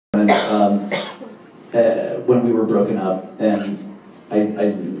when we were broken up, and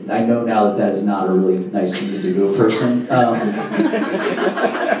I know now that that is not a really nice thing to do to a person.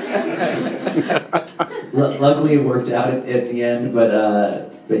 Luckily, it worked out at the end, but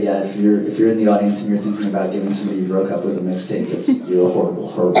yeah, if you're in the audience and you're thinking about giving somebody you broke up with a mixtape, you're a horrible,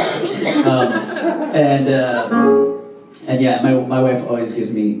 horrible person. And yeah, my wife always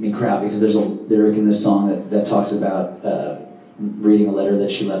gives me crap because there's a lyric in this song that talks about reading a letter that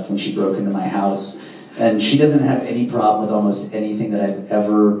she left when she broke into my house. And she doesn't have any problem with almost anything that I've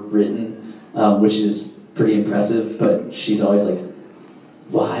ever written, which is pretty impressive, but she's always like,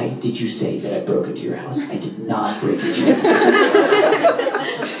 why did you say that I broke into your house? I did not break into your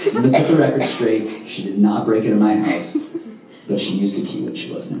house. Let's set the record straight. She did not break into my house, but she used a key when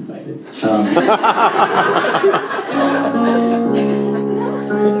she wasn't invited.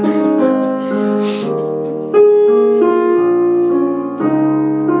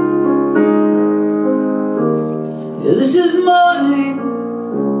 This is morning,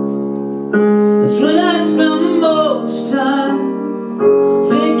 that's when I spend the most time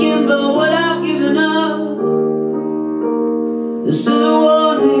thinking about what I've given up. This is a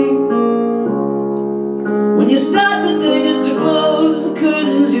warning, when you start the day just to close the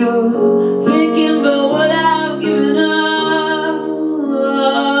curtains, you're thinking about what I've given up.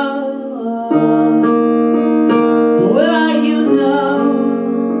 Where are you now?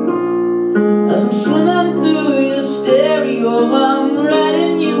 As I'm swimming through your stereo, I'm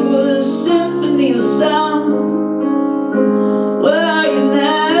writing you a symphony of sound. Where are you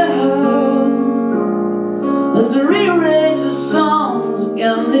now? As I rearrange the songs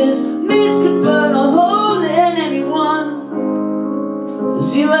again, this music but I'll hold in anyone.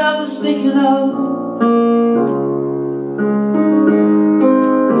 It's you I was thinking of.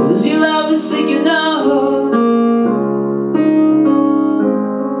 It was you I was thinking of.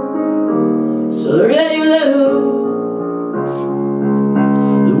 So read your letter,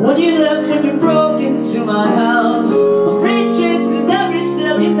 the one you left when you broke into my house. I'm retracing every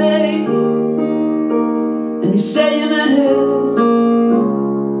step you made, and you said you meant it.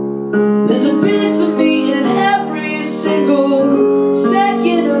 There's a piece of me in every single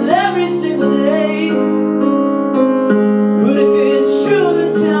second of every single day. But if it's true,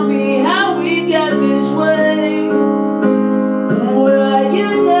 then tell me how we got this way. And where are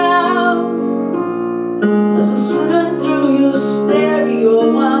you now? As I'm swimming through your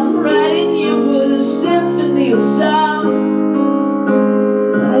stereo, I'm writing you a symphony of sound.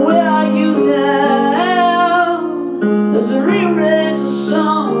 And where are you now? As I rearrange the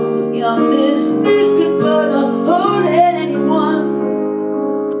songs again, this music but I'll hold in anyone.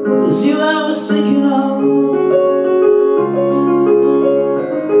 It was you I was thinking of.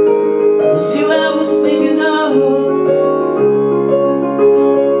 It was you I was thinking of.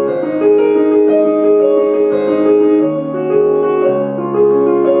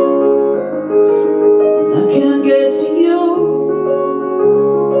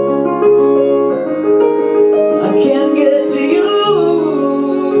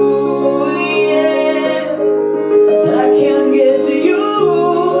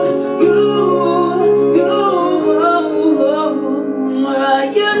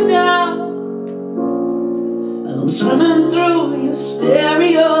 I'm swimming through your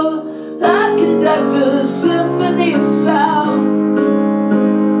stereo, I conduct a symphony of sound.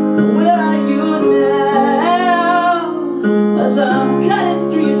 Where are you now? As I'm cutting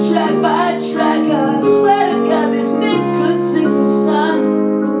through you track by track, I swear to God this mix could sink the sun.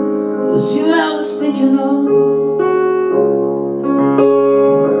 It was you I was thinking of.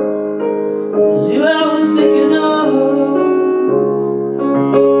 It was you I was thinking of.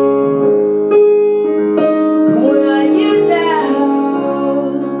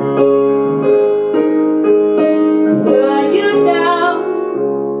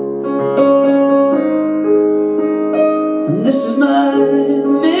 This is my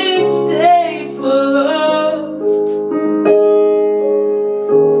mixtape for love.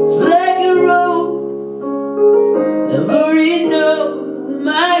 It's like a road, every note,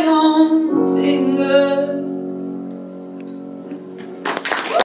 my own.